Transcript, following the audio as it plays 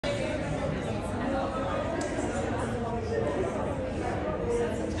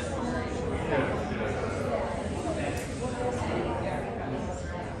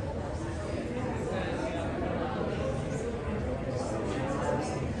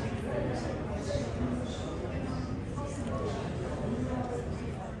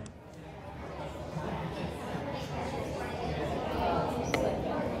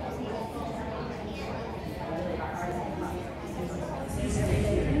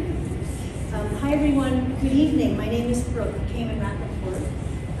Hi everyone, good evening. My name is Brooke 𝐬𝐚.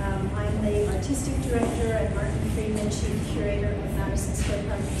 I'm the Artistic Director and Martin Friedman Chief Curator of Madison Square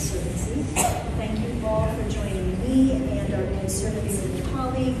Park Conservancy. Thank you all for joining me and our Conservancy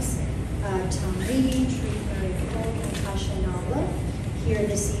colleagues, Tom Reed, Truth Mary Cole, and Tasha Nabla, here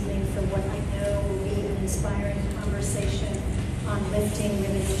this evening for what I know will be an inspiring conversation on lifting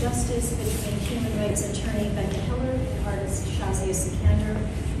women's justice between human rights attorney Becca Heller and artist Shahzia Sikander,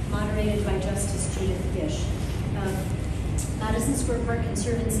 moderated by Justice Judith Gish. Madison Square Park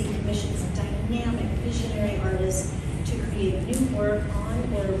Conservancy commissions dynamic, visionary artists to create new work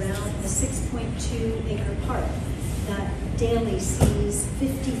on or around the 6.2-acre park that daily sees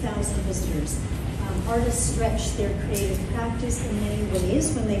 50,000 visitors. Artists stretch their creative practice in many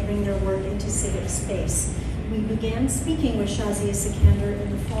ways when they bring their work into civic space. We began speaking with Shahzia Sikander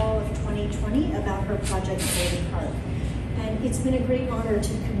in the fall of 2020 about her project Golden Park. And it's been a great honor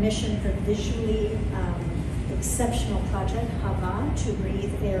to commission her visually exceptional project, 𝐻𝐤, to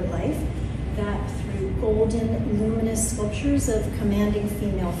breathe air life, that through golden, luminous sculptures of commanding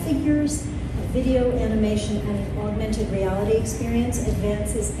female figures, a video animation, and an augmented reality experience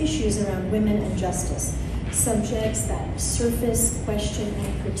advances issues around women and justice. Subjects that surface, question,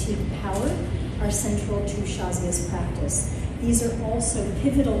 and critique power are central to Shahzia's practice. These are also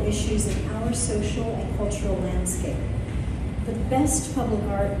pivotal issues in our social and cultural landscape. The best public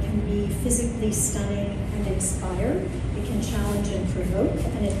art can be physically stunning and inspire. It can challenge and provoke,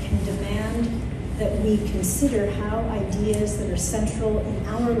 and it can demand that we consider how ideas that are central in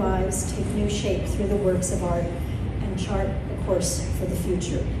our lives take new shape through the works of art and chart a course for the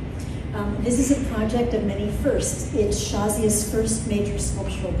future. This is a project of many firsts. It's Shahzia's first major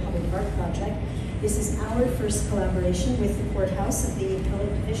sculptural public art project. This is our first collaboration with the courthouse of the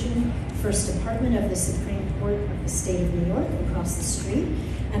Appellate Division, First Department of the Supreme Court of the State of New York across the street.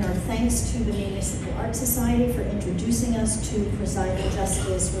 And our thanks to the Municipal Art Society for introducing us to Presiding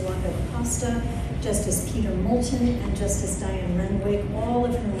Justice Rolando Acosta, Justice Peter Moulton, and Justice Diane Renwick, all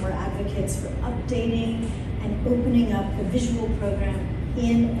of whom were advocates for updating and opening up the visual program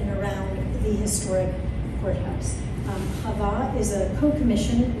in and around the historic courthouse. 𝐻𝐤 is a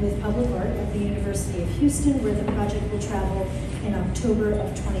co-commission with Public Art at the University of Houston, where the project will travel in October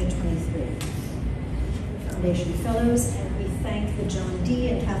of 2023. Foundation Fellows, and we thank the John D.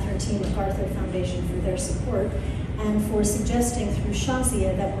 and Catherine T. MacArthur Foundation for their support and for suggesting through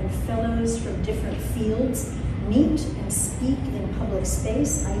Shahzia that when fellows from different fields meet and speak in public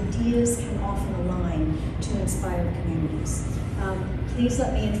space, ideas can often align to inspire communities. Please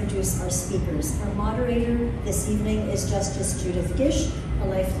let me introduce our speakers. Our moderator this evening is Justice Judith Gish, a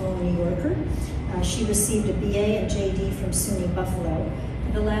lifelong New Yorker. She received a BA and JD from SUNY Buffalo.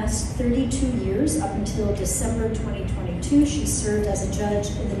 For the last 32 years, up until December 2022, she served as a judge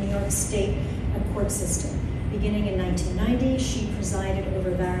in the New York State court system. Beginning in 1990, she presided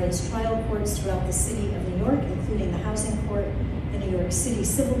over various trial courts throughout the city of New York, including the Housing Court, the New York City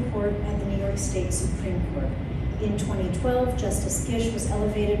Civil Court, and the New York State Supreme Court. In 2012, Justice Gish was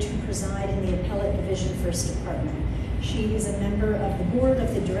elevated to preside in the Appellate Division First Department. She is a member of the Board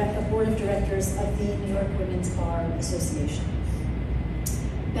of Directors of the New York Women's Bar Association.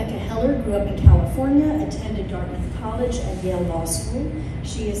 Becca Heller grew up in California, attended Dartmouth College and Yale Law School.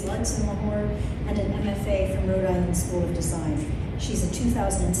 She is Lutz and Lahore and an MFA from Rhode Island School of Design. She's a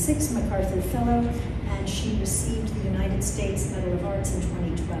 2006 MacArthur Fellow, and she received the United States Medal of Arts in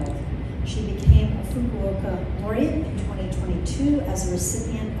 2012. She became a Fukuoka Laureate in 2022 as a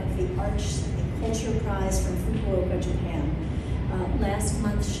recipient of the Arts and Culture Prize from Fukuoka, Japan. Last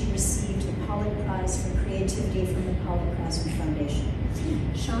month, she received the Pollock Prize for Creativity from the Pollock Krasner Foundation.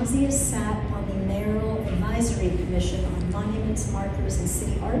 Shahzia sat on the Mayoral Advisory Commission on Monuments, Markers, and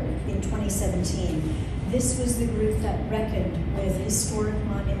City Art in 2017. This was the group that reckoned with historic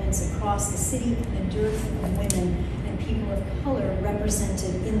monuments across the city and the dearth of women and people of color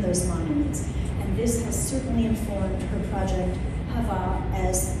represented in those monuments. And this has certainly informed her project, 𝐻𝐤,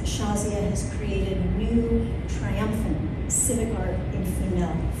 as Shahzia has created new, triumphant civic art in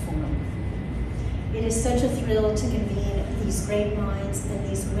female form. It is such a thrill to convene these great minds and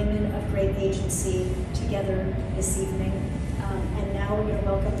these women of great agency together this evening. And now we're going to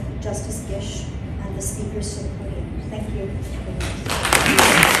welcome Justice Gish and the speakers to the podium. Thank you.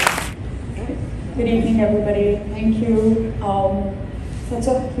 Good evening, everybody. Thank you. Such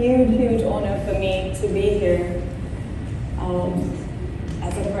a huge honor for me to be here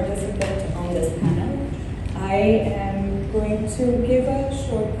as a participant on this panel. I am going to give a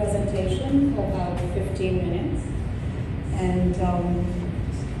short presentation for about 15 minutes. And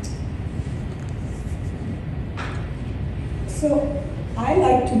so I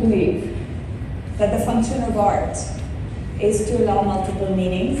like to believe that the function of art is to allow multiple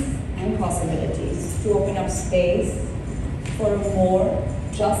meanings and possibilities, to open up space for a more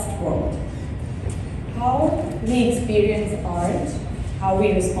just world. How we experience art, how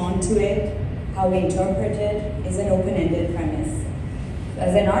we respond to it, how we interpret it is an open-ended premise.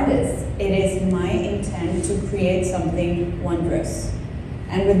 As an artist, it is my intent to create something wondrous,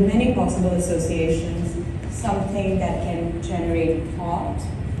 and with many possible associations, something that can generate thought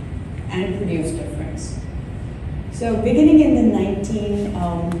and produce difference. So beginning in the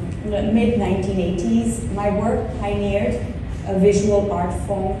mid-1980s, my work pioneered a visual art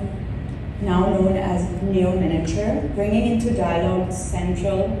form now known as neo-miniature, bringing into dialogue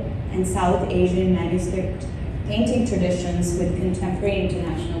Central and South Asian manuscript painting traditions with contemporary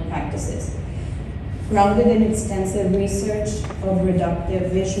international practices. Grounded in extensive research of reductive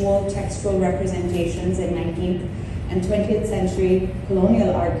visual textual representations in 19th and 20th century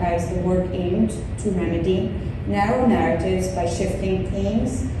colonial archives, the work aimed to remedy narrow narratives by shifting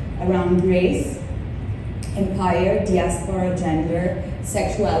themes around race, empire, diaspora, gender,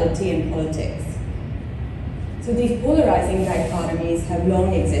 sexuality, and politics. So these polarizing dichotomies have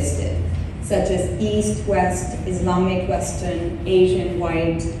long existed, such as East, West, Islamic, Western, Asian,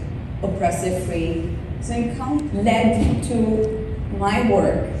 white, oppressive, free. So it led to my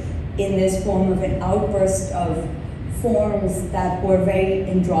work in this form of an outburst of forms that were very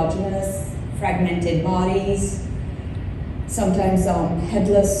androgynous, fragmented bodies, sometimes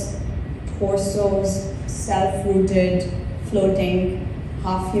headless torsos, self-rooted, floating,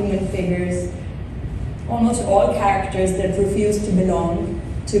 half-human figures, almost all characters that refuse to belong,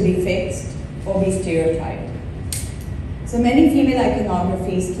 to be fixed, or be stereotyped. So many female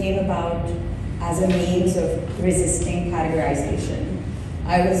iconographies came about as a means of resisting categorization.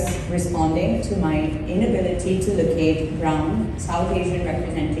 I was responding to my inability to locate brown South Asian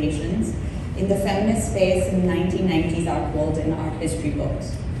representations in the feminist space in the 1990s art world and art history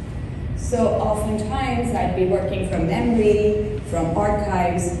books. So oftentimes I'd be working from memory, from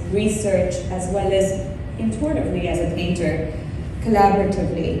archives, research, as well as intuitively as a painter,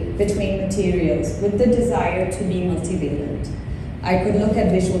 collaboratively between materials with the desire to be multivalent. I could look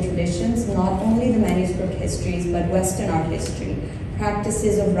at visual traditions, not only the manuscript histories, but Western art history,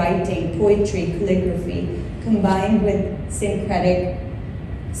 practices of writing, poetry, calligraphy, combined with syncretic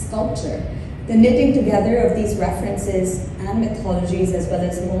sculpture. The knitting together of these references and mythologies, as well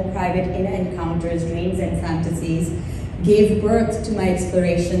as more private inner encounters, dreams, and fantasies, gave birth to my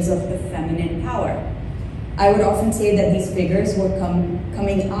explorations of the feminine power. I would often say that these figures were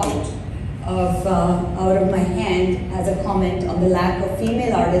coming out of my hand as a comment on the lack of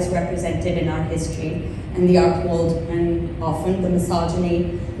female artists represented in art history and the art world, and often the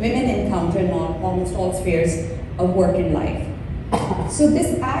misogyny women encounter in almost all spheres of work and life. So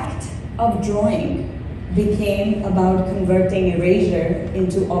this act of drawing became about converting erasure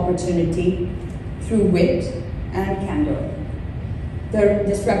into opportunity through wit and candor.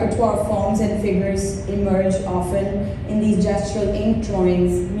 This repertoire of forms and figures emerge often in these gestural ink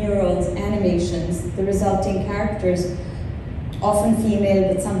drawings, murals, animations. The resulting characters, often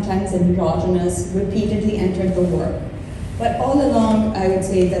female but sometimes androgynous, repeatedly entered the work. But all along, I would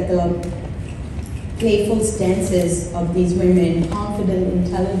say that the playful stances of these women, confident,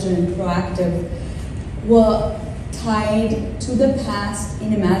 intelligent, proactive, were tied to the past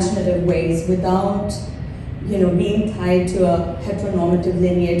in imaginative ways without being tied to a heteronormative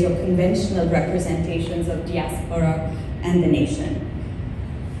lineage or conventional representations of diaspora and the nation.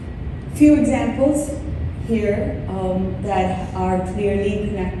 Few examples here that are clearly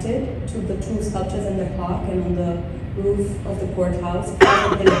connected to the two sculptures in the park and on the roof of the courthouse.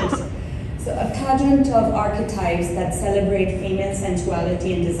 So a pageant of archetypes that celebrate female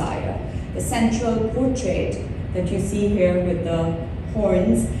sensuality and desire. The central portrait that you see here with the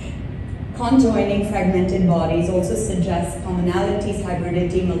horns, conjoining fragmented bodies, also suggests commonalities,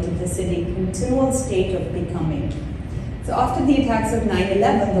 hybridity, multiplicity, continual state of becoming. So after the attacks of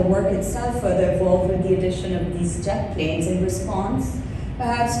 9/11, the work itself further evolved with the addition of these jet planes in response,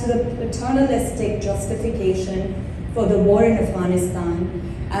 perhaps to the paternalistic justification for the war in Afghanistan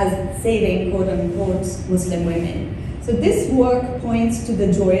as saving, quote-unquote, Muslim women. So this work points to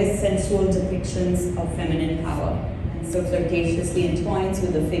the joyous, sensual depictions of feminine power, and so flirtatiously entwines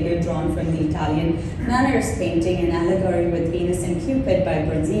with a figure drawn from the Italian mannerist painting, an allegory with Venus and Cupid by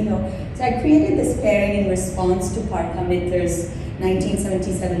Bronzino. So I created this pairing in response to Parka Mitter's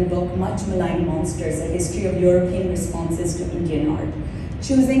 1977 book, Much Maligned Monsters, A History of European Responses to Indian Art,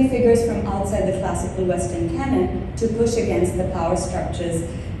 choosing figures from outside the classical Western canon to push against the power structures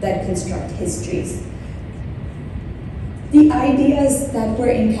that construct histories. The ideas that were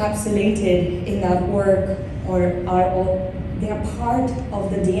encapsulated in that work they are part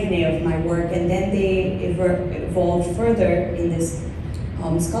of the DNA of my work, and then they evolved further in this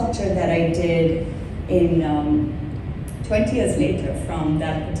sculpture that I did in 20 years later from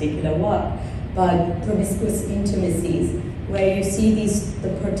that particular work, but Promiscuous Intimacies, where you see the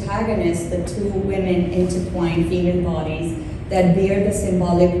protagonists, the two women intertwined female bodies that bear the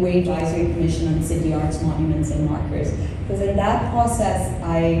symbolic weight advisory commission on city arts, monuments, and markers. Because in that process,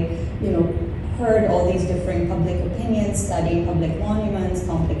 I heard all these different public opinions, studied public monuments,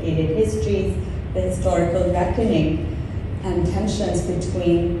 complicated histories, the historical reckoning, and tensions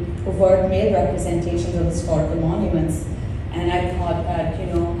between overt male representations of historical monuments. And I thought that,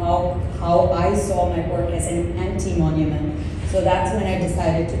 how I saw my work as an anti-monument. So that's when I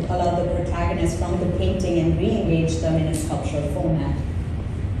decided to pull out the protagonists from the painting and re-engage them in a sculptural format.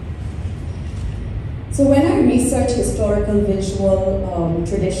 So when I research historical visual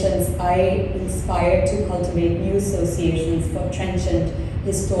traditions, I inspire to cultivate new associations for trenchant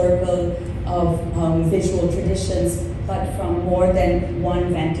historical visual traditions, but from more than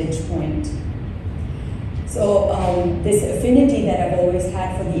one vantage point. So this affinity that I've always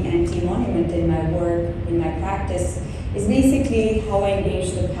had for the anti-monument in my work, in my practice, is basically how I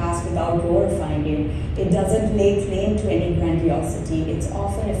engage the past without glorifying it. It doesn't lay claim to any grandiosity. It's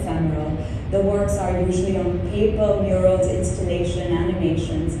often ephemeral. The works are usually on paper, murals, installation,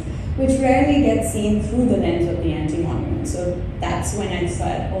 animations, which rarely get seen through the lens of the anti-monument. So that's when I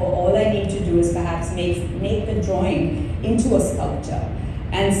said, all I need to do is perhaps make the drawing into a sculpture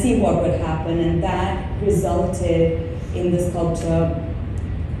and see what would happen. And that resulted in the sculpture,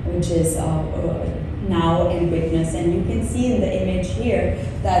 which is Now and Witness. And you can see in the image here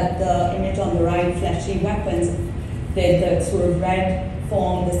that the image on the right, Fleshy Weapons, the sort of red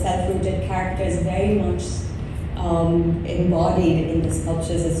form, the self-rooted character is very much embodied in the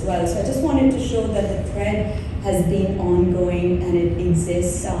sculptures as well. So I just wanted to show that the thread has been ongoing and it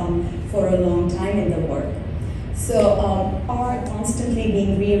exists for a long time in the work. So art constantly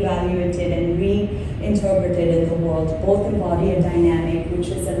being reevaluated and reinterpreted in the world, both embody a dynamic which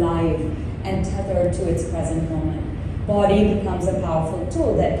is alive and tethered to its present moment. Body becomes a powerful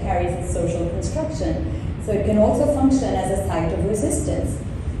tool that carries its social construction. So it can also function as a site of resistance.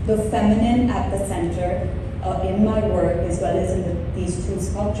 The feminine at the center in my work, as well as in these two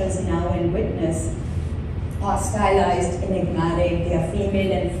sculptures, Now and Witness, are stylized, enigmatic, they are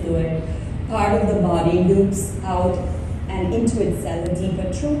female and fluid. Part of the body loops out and into itself a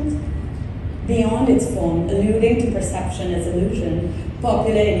deeper truth beyond its form, alluding to perception as illusion,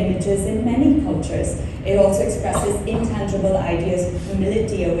 popular in images in many cultures. It also expresses intangible ideas of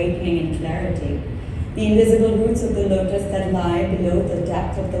humility, awakening, and clarity. The invisible roots of the lotus that lie below the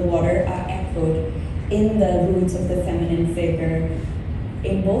depth of the water are echoed in the roots of the feminine figure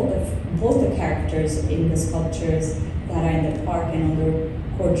in both the characters in the sculptures that are in the park and on the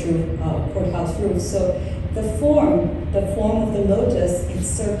courthouse roof. So the form of the lotus, its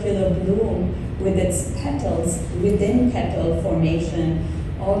circular bloom with its petals within petal formation,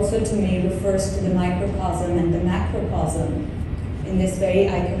 also to me refers to the microcosm and the macrocosm in this very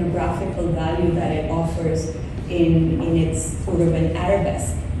iconographical value that it offers in its sort of an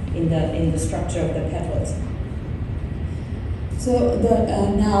arabesque in the structure of the petals. So the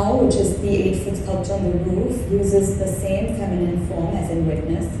Now, which is the 8-foot sculpture on the roof, uses the same feminine form as in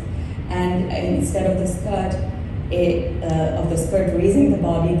Witness, and instead of the skirt raising the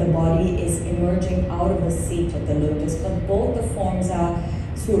body is emerging out of the seat of the lotus. But both the forms are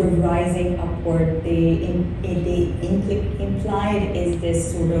sort of rising upward. Implied is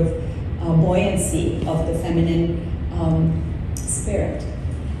this sort of buoyancy of the feminine spirit.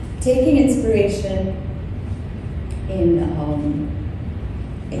 Taking inspiration in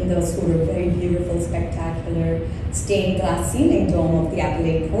the sort of very beautiful, spectacular stained glass ceiling dome of the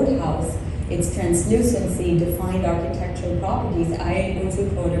Adelaide Courthouse, its translucency, defined architectural properties, I also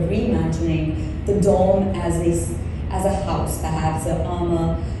thought of reimagining the dome as a house, perhaps an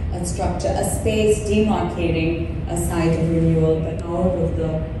armor, a structure, a space demarcating a site of renewal, but out of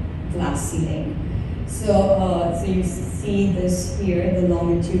the glass ceiling. So you see this here, the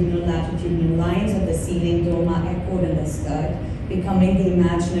longitudinal, latitudinal lines of the ceiling dome are echoed in the skirt, becoming the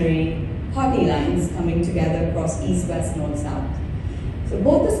imaginary party lines coming together across east, west, north, south. So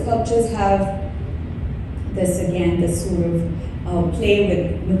both the sculptures have this, again, this sort of play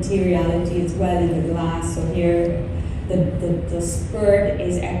with materiality as well in the glass. So here, the skirt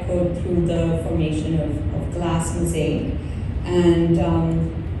is echoed through the formation of glass mosaic. And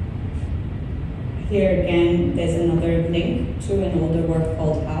here again, there's another link to an older work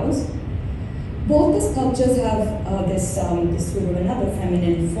called House. Both the sculptures have this sort of another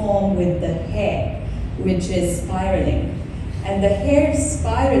feminine form with the hair, which is spiraling. And the hair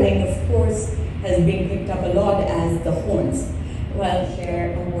spiraling, of course, has been picked up a lot as the horns. Well,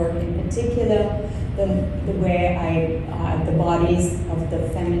 here a work in particular, where the bodies of the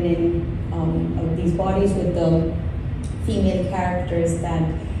feminine, of these bodies with the female characters that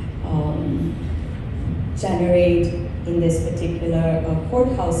generate in this particular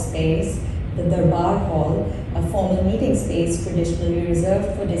courthouse space, the Darbar Hall, a formal meeting space traditionally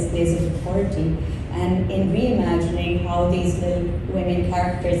reserved for displays of authority, and in reimagining how these little women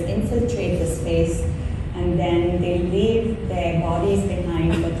characters infiltrate the space, and then they leave their bodies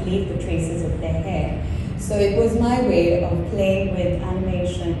behind but leave the traces of their hair. So it was my way of playing with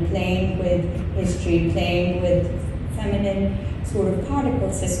animation, playing with history, playing with feminine sort of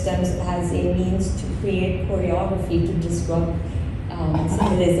particle systems as a means to create choreography to disrupt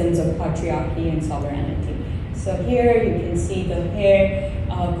symbolisms of patriarchy and sovereignty. So here you can see the hair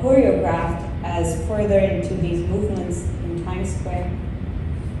choreographed as further into these movements in Times Square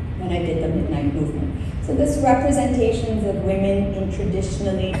when I did the Midnight Movement. So this representations of women in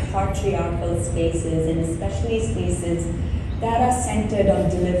traditionally patriarchal spaces, and especially spaces that are centered on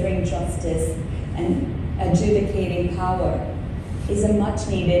delivering justice and adjudicating power, is a much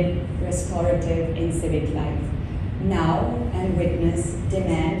needed restorative in civic life. Now and witness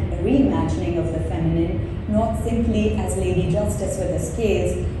demand a reimagining of the feminine, not simply as Lady Justice with the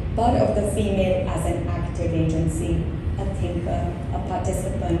scales, but of the female as an active agency, a thinker, a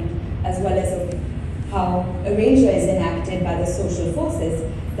participant, as well as of how erasure is enacted by the social forces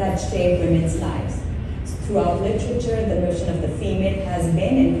that shape women's lives. Throughout literature, the notion of the female has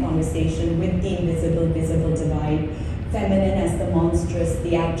been in conversation with the invisible, visible divide, feminine as the monstrous,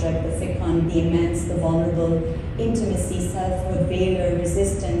 the abject, the fecund, the immense, the vulnerable, intimacy, selfhood, veiler,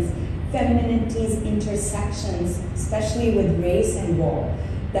 resistance, femininity's intersections, especially with race and war,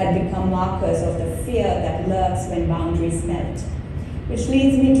 that become markers of the fear that lurks when boundaries melt. Which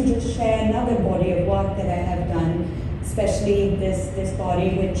leads me to just share another body of work that I have done, especially this body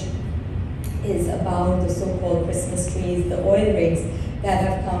which is about the so-called Christmas trees, the oil rigs that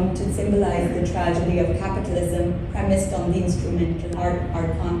have come to symbolize the tragedy of capitalism premised on the instrumental art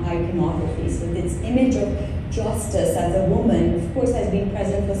iconography. So this image of justice as a woman, of course, has been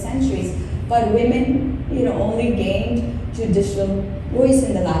present for centuries, but women, only gained judicial voice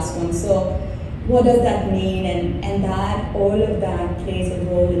in the last one. So what does that mean? And that, all of that plays a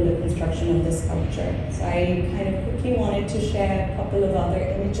role in the construction of the sculpture. So I kind of quickly wanted to share a couple of other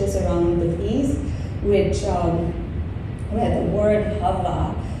images around the piece, which where the word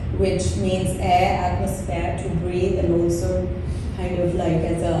hava, which means air, atmosphere, to breathe, and also kind of like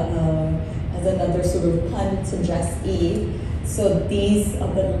as another sort of pun suggests Eve. So these are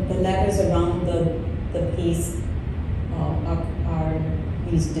the letters around the piece are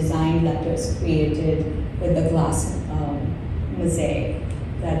these design letters created with the glass mosaic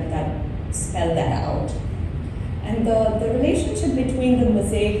that spell that out. And the relationship between the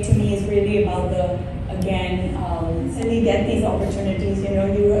mosaic to me is really about suddenly get these opportunities,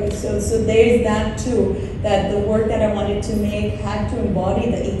 so there's that too, that the work that I wanted to make had to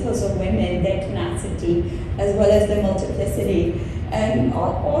embody the ethos of women, their tenacity, as well as their multiplicity. And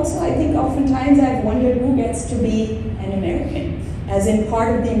also, I think oftentimes I've wondered who gets to be an American, as in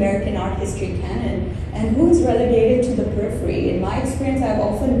part of the American art history canon, and who is relegated to the periphery. In my experience, I've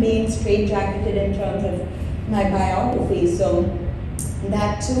often been straitjacketed in terms of my biography, so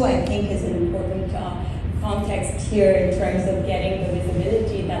that too, I think, is an important context here in terms of getting the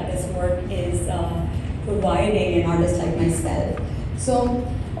visibility that this work is providing an artist like myself.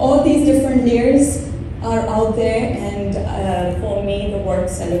 So all these different layers are out there, and for me, the work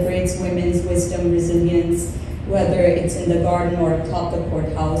celebrates women's wisdom, resilience, whether it's in the garden or atop the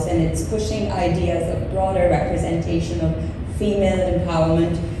courthouse, and it's pushing ideas of broader representation of female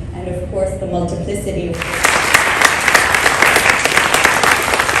empowerment, and of course the multiplicity of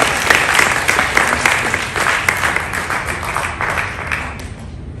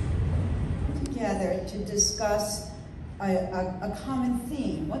together to discuss a common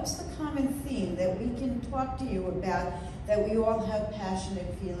theme. What's the common theme that we can talk to you about, that we all have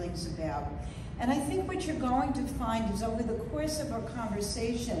passionate feelings about? And I think what you're going to find is over the course of our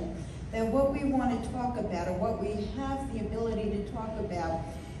conversation that what we want to talk about, or what we have the ability to talk about,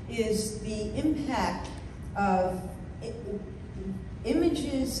 is the impact of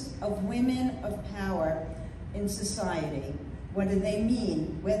images of women of power in society. What do they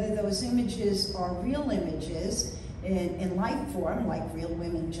mean? Whether those images are real images in life form, like real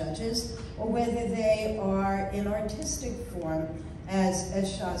women judges, or whether they are in artistic form as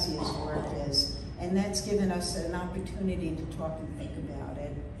Shahzia's work is. And that's given us an opportunity to talk and think about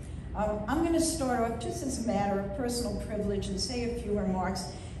it. I'm going to start off just as a matter of personal privilege and say a few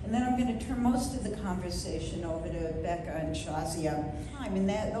remarks, and then I'm going to turn most of the conversation over to Becca and Shahzia. In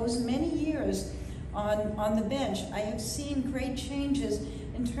those many years on the bench, I have seen great changes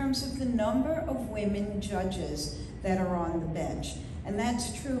in terms of the number of women judges that are on the bench. And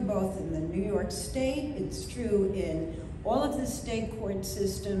that's true both in the New York State, it's true in all of the state court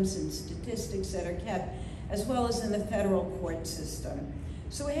systems and statistics that are kept, as well as in the federal court system.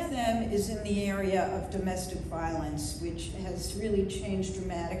 So one of them is in the area of domestic violence, which has really changed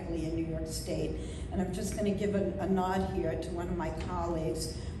dramatically in New York State. And I'm just going to give a nod here to one of my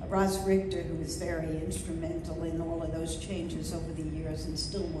colleagues, Roz Richter, who was very instrumental in all of those changes over the years and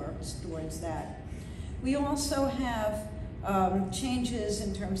still works towards that. We also have changes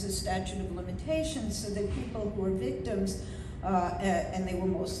in terms of statute of limitations, so that people who are victims, and they were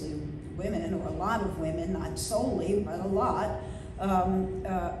mostly women, or a lot of women, not solely, but a lot,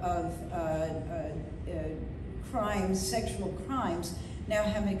 of crimes, sexual crimes, now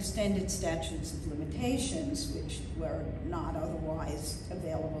have extended statutes of limitations, which were not otherwise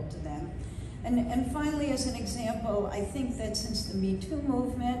available to them. And finally, as an example, I think that since the Me Too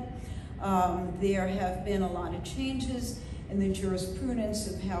movement, there have been a lot of changes in the jurisprudence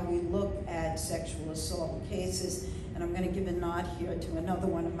of how we look at sexual assault cases. And I'm going to give a nod here to another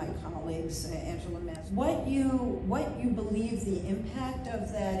one of my colleagues, Angela Mass. What you believe the impact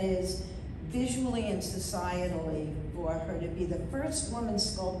of that is visually and societally for her to be the first woman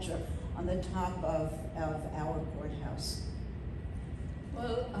sculpture on the top of our courthouse?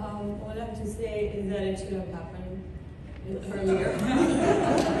 Well, all I have to say is that it should have happened earlier.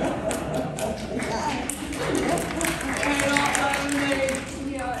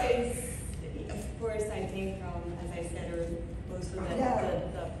 Of course, I think, as I said, also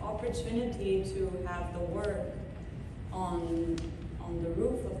that the opportunity to have the work on the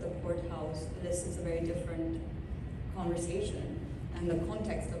roof of the courthouse, this is a very different conversation. And the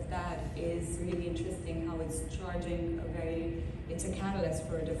context of that is really interesting, how it's charging it's a catalyst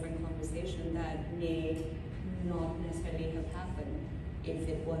for a different conversation that may not necessarily have happened if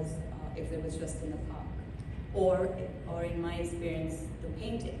it was just in the park, or in my experience, the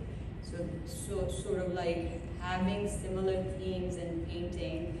painting. So sort of like having similar themes in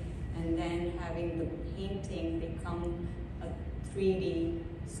painting, and then having the painting become a 3D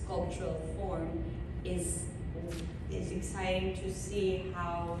sculptural form is exciting to see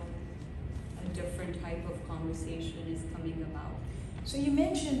how a different type of conversation is coming about. So you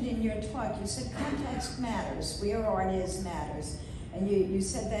mentioned in your talk, you said context matters, where art is matters. And you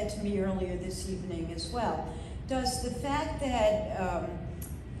said that to me earlier this evening as well. Does the fact that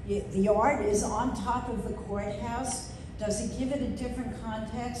the art is on top of the courthouse, does it give it a different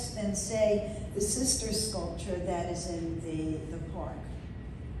context than, say, the sister sculpture that is in the park?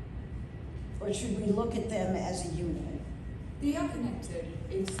 Or should we look at them as a unit? They are connected.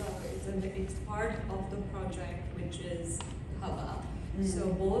 It's part of the project, which is Hava. Mm-hmm. So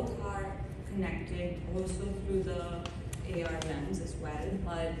both are connected also through the AR lens as well,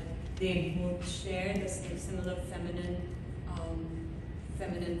 but they both share the same similar feminine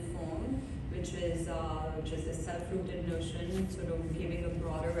form, which is a self-rooted notion, sort of giving a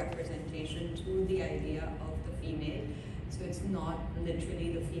broader representation to the idea of the female. So it's not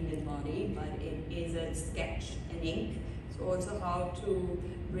literally the female body, but it is a sketch in ink. So also how to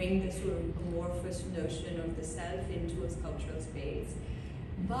bring this sort of amorphous notion of the self into a sculptural space.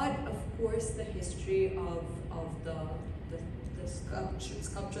 But of course, the history of the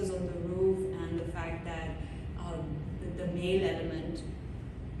sculptures on the roof, and the fact that the male element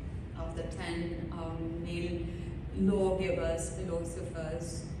of the 10 male lawgivers,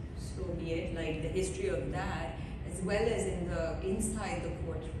 philosophers, so be it, like the history of that, as well as inside the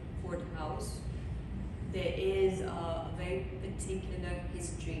courthouse, there is a very particular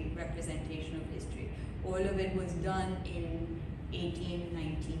history, representation of history. All of it was done in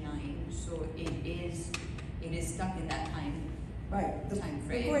 1899, so it is stuck in that time. Right. Time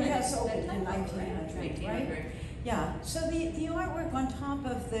frame. The courthouse opened in 1900, right? Yeah. So the artwork on top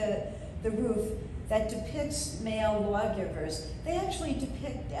of the roof that depicts male lawgivers, they actually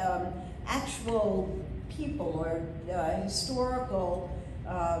depict actual people, or historical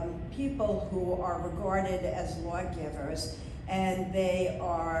people who are regarded as lawgivers, and they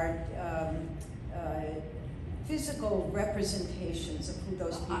are physical representations of who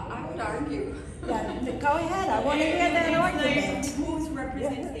those people are. I would argue. Yeah, go ahead, I want to hear that argument. Who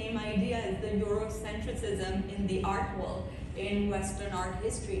represents the same idea as the Eurocentrism in the art world, in Western art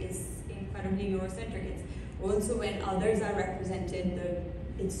history is incredibly Eurocentric. It's Also, when others are represented,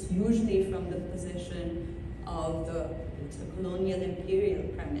 it's usually from the position of it's a colonial imperial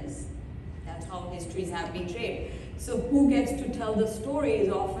premise. That's how histories have been shaped. So who gets to tell the story is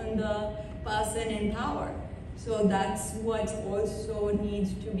often the person in power. So that's what also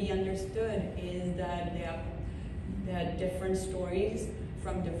needs to be understood, is that there are different stories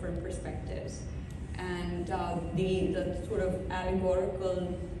from different perspectives. And the sort of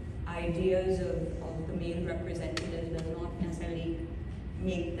allegorical ideas of the male representative does not necessarily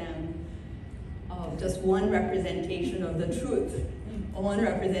make them just one representation of the truth, or one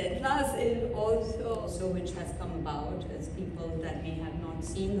representation. Plus, it also which has come about as people that may have not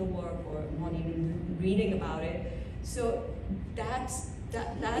seen the work or not even reading about it. So that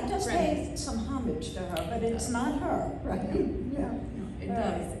It does pay some homage to her, but it's not her, right? Yeah. It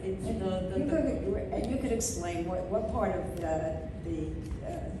does. It's you could explain what part of the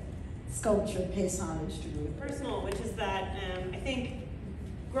sculpture pays homage to Ruth. Personal, which is that I think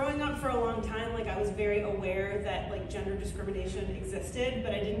growing up for a long time, like I was very aware that like gender discrimination existed,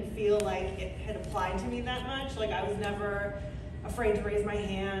 but I didn't feel like it had applied to me that much. Like I was never afraid to raise my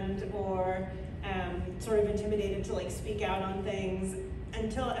hand or sort of intimidated to like speak out on things and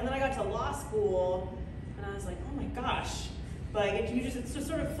then I got to law school and I was like, oh my gosh, like it just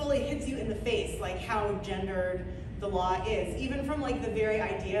sort of fully hits you in the face, like how gendered the law is, even from like the very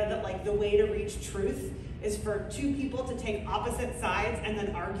idea that like the way to reach truth is for two people to take opposite sides and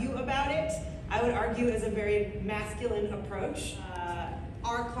then argue about it. I would argue is a very masculine approach.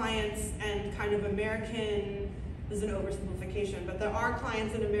 Our clients and kind of American, this is an oversimplification, but our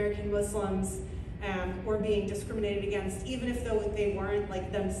clients and American Muslims were being discriminated against, even if though they weren't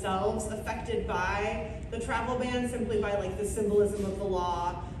like themselves affected by the travel ban, simply by like the symbolism of the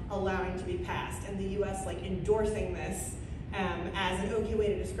law allowing to be passed, and the U.S. like endorsing this as an okay way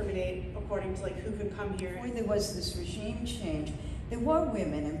to discriminate according to like who could come here. When there was this regime change, there were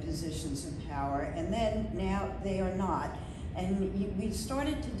women in positions of power, and then now they are not. And we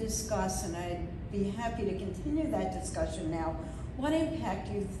started to discuss, and I'd be happy to continue that discussion now, what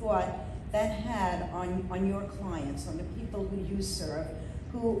impact you thought that had on your clients, on the people who you serve,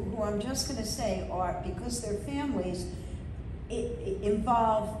 who I'm just going to say are, because their families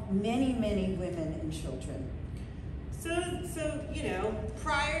involve many, many women and children. So you know,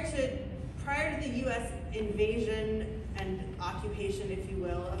 prior to the U.S. invasion and occupation, if you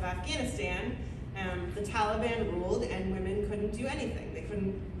will, of Afghanistan, the Taliban ruled and women couldn't do anything. They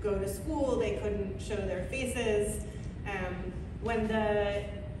couldn't go to school, they couldn't show their faces. When the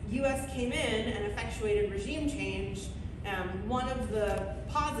U.S. came in and effectuated regime change, one of the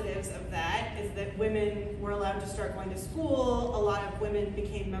positives of that is that women were allowed to start going to school. A lot of women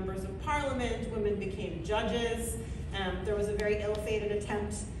became members of parliament, women became judges. There was a very ill-fated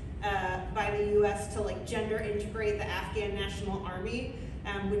attempt by the U.S. to like gender integrate the Afghan National Army,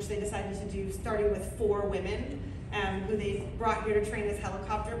 which they decided to do starting with 4 women who they brought here to train as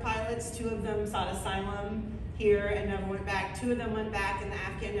helicopter pilots. 2 of them sought asylum here and never went back. 2 of them went back, and the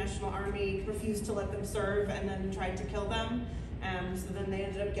Afghan National Army refused to let them serve and then tried to kill them. So then they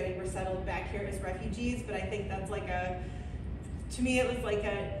ended up getting resettled back here as refugees. But I think that's like to me it was like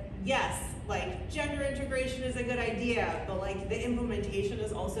yes, like gender integration is a good idea, but like the implementation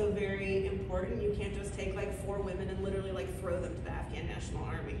is also very important. You can't just take like 4 women and literally like throw them to the Afghan National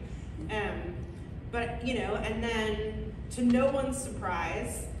Army. But you know, and then to no one's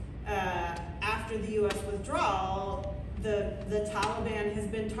surprise, after the U.S. withdrawal, the Taliban has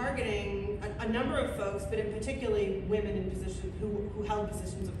been targeting a number of folks, but in particularly women in positions who held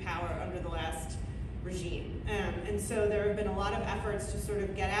positions of power under the last regime. And so there have been a lot of efforts to sort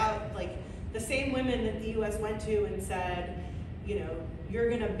of get out, like the same women that the U.S. went to and said, you know, you're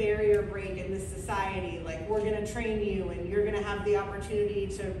gonna bury or break in this society, like we're gonna train you and you're gonna have the opportunity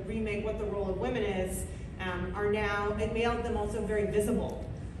to remake what the role of women is, are now, it made them also very visible.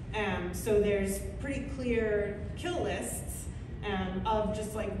 So there's pretty clear kill lists of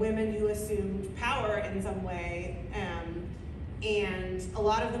just like women who assumed power in some way, and a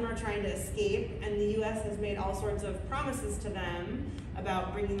lot of them are trying to escape, and the U.S. has made all sorts of promises to them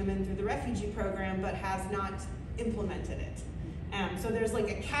about bringing them in through the refugee program, but has not implemented it. So there's like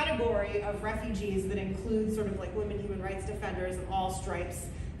a category of refugees that includes sort of like women human rights defenders of all stripes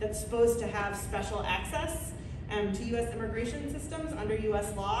that's supposed to have special access to U.S. immigration systems under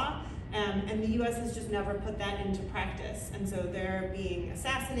U.S. law, and the U.S. has just never put that into practice. And so they're being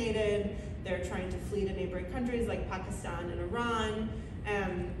assassinated, they're trying to flee to neighboring countries like Pakistan and Iran.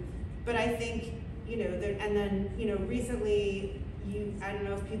 But I think, you know, and then, you know, recently, I don't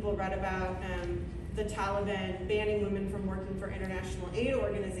know if people read about the Taliban banning women from working for international aid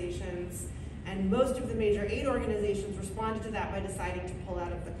organizations, And most of the major aid organizations responded to that by deciding to pull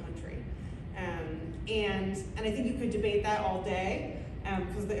out of the country. And I think you could debate that all day,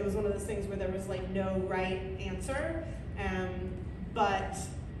 because it was one of those things where there was like no right answer. But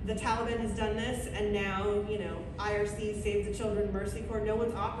the Taliban has done this, and now, you know, IRC, Save the Children, Mercy Corps, no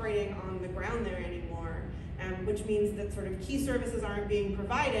one's operating on the ground there anymore, which means that sort of key services aren't being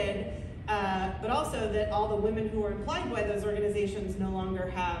provided, but also that all the women who are employed by those organizations no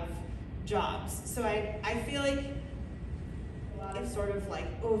longer have jobs. So I feel like a lot of sort of like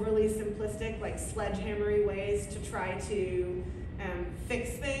overly simplistic, like sledgehammery ways to try to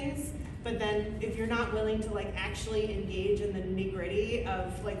fix things. But then if you're not willing to like actually engage in the nitty-gritty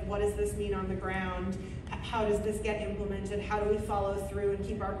of like, what does this mean on the ground? How does this get implemented? How do we follow through and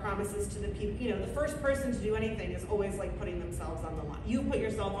keep our promises to the people? You know, the first person to do anything is always like putting themselves on the line. You put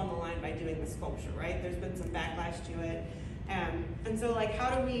yourself on the line by doing the sculpture, right? There's been some backlash to it. And so like,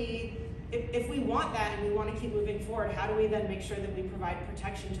 how do we, if we want that and we want to keep moving forward, how do we then make sure that we provide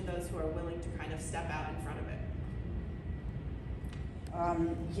protection to those who are willing to kind of step out in front of it?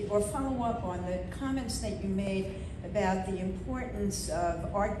 Or follow up on the comments that you made about the importance of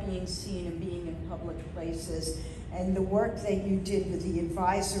art being seen and being in public places, and the work that you did with the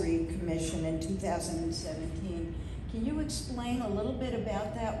Advisory Commission in 2017. Can you explain a little bit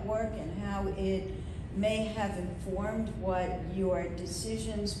about that work and how it may have informed what your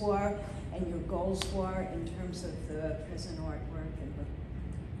decisions were and your goals were in terms of the present artwork in the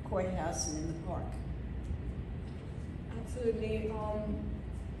courthouse and in the park? Absolutely.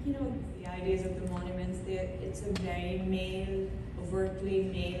 You know, the ideas of the monuments, it's a very male, overtly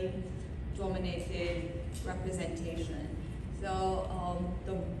male-dominated representation. So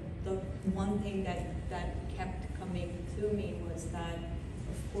the one thing that kept coming to me was that,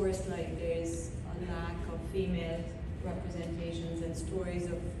 of course, like there's a lack of female representations and stories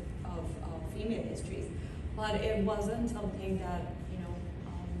of female histories, but it wasn't something that, you know,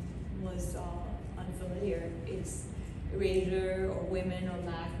 was unfamiliar. It's erasure or women or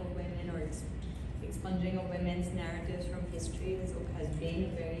lack of women or expunging of women's narratives from history has been a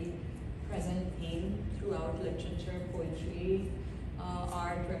very present theme throughout literature, poetry,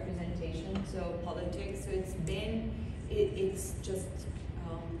 art, representation, so politics. So it's just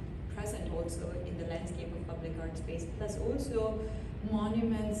present also in the landscape of public art space. Plus also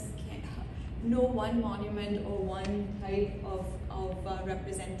monuments no one monument or one type of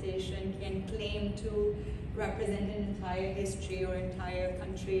representation can claim to represent an entire history or entire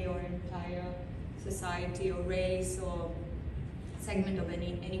country or entire society or race or segment of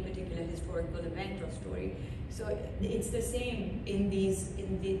any particular historical event or story. So it's the same in this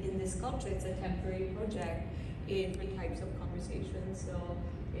sculpture. It's a temporary project in different types of conversations. So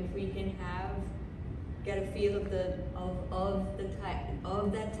if we can get a feel of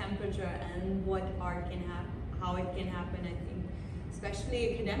that temperature and what art can happen, how it can happen, I think,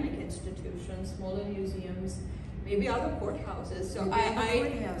 especially academic institutions, smaller museums, maybe other courthouses. So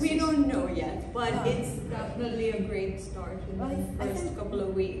we don't know yet, but it's definitely a great start in the first couple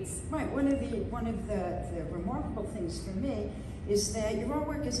of weeks. Right. One of the remarkable things for me is that your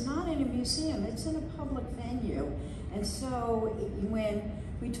artwork is not in a museum; it's in a public venue, and so when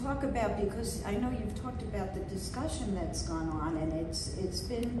we talk about, because I know you've talked about the discussion that's gone on, and it's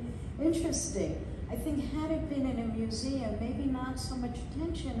been interesting. I think had it been in a museum, maybe not so much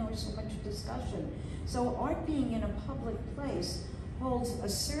attention or so much discussion. So art being in a public place holds a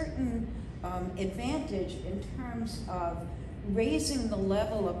certain advantage in terms of raising the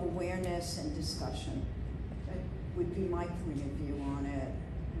level of awareness and discussion. That would be my point of view on it.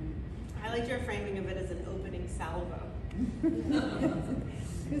 I like your framing of it as an opening salvo.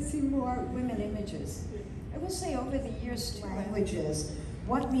 You'll see more women images. I will say over the years, two languages.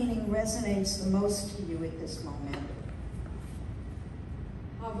 What meaning resonates the most to you at this moment?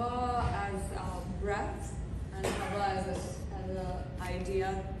 Hava as a breath, and Hava as an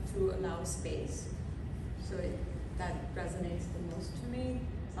idea to allow space. So that resonates the most to me.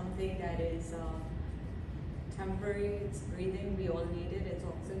 Something that is temporary, it's breathing, we all need it, it's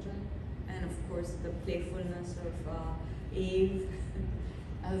oxygen. And of course the playfulness of Eve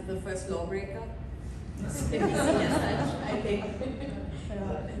as the first lawbreaker. I think.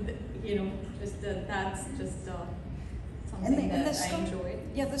 You know, that's just something that I enjoy.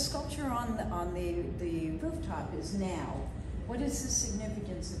 Yeah, the sculpture on the rooftop is now. What is the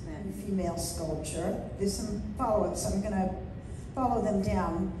significance of that? Female sculpture. There's some follow-ups. I'm going to follow them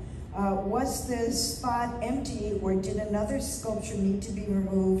down. Was the spot empty, or did another sculpture need to be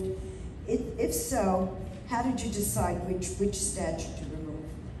removed? If so, how did you decide which statue to remove?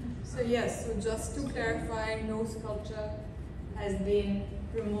 So yes, so just to clarify, no sculpture has been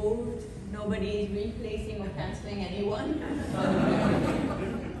removed. Nobody is replacing or canceling anyone.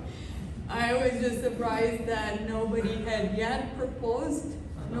 I was just surprised that nobody had yet proposed,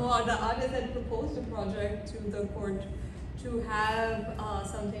 no other artist had proposed a project to the court to have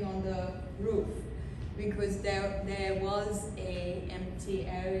something on the roof, because there was a empty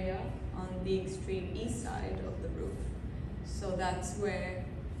area on the extreme east side of the roof. So that's where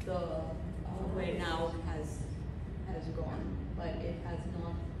the where now has gone, but it has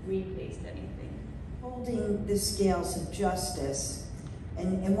not replaced anything. Holding the scales of justice,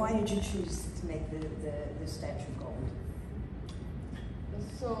 and why did you choose to make the statue gold?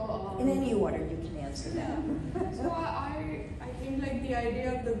 So in any order, you can answer that. So I think like the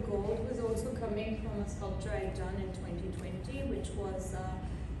idea of the gold was also coming from a sculpture I'd done in 2020, which was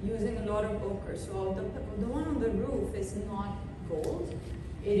using a lot of ochre. So the one on the roof is not gold.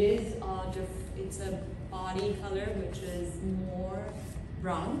 It is it's a body color which is more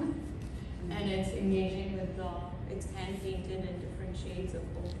brown, and it's engaging with it's hand painted in different shades of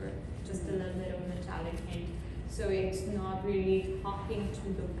ochre, just a little bit of metallic hint. So it's not really talking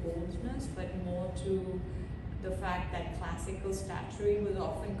to the boldness, but more to the fact that classical statuary was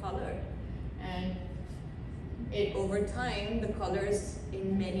often colored. And over time, the colors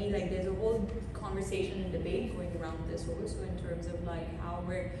in many, like there's a whole conversation and debate going around this also in terms of like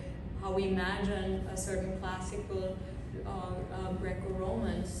how we imagine a certain classical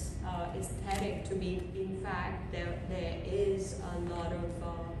Greco-Roman aesthetic to be. In fact, there is a lot of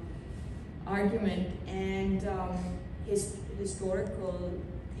argument and historical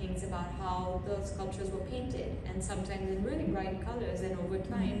things about how the sculptures were painted, and sometimes in really bright colors, and over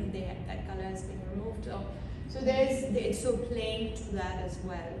time that color has been removed. So it's so playing to that as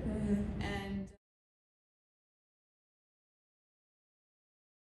well.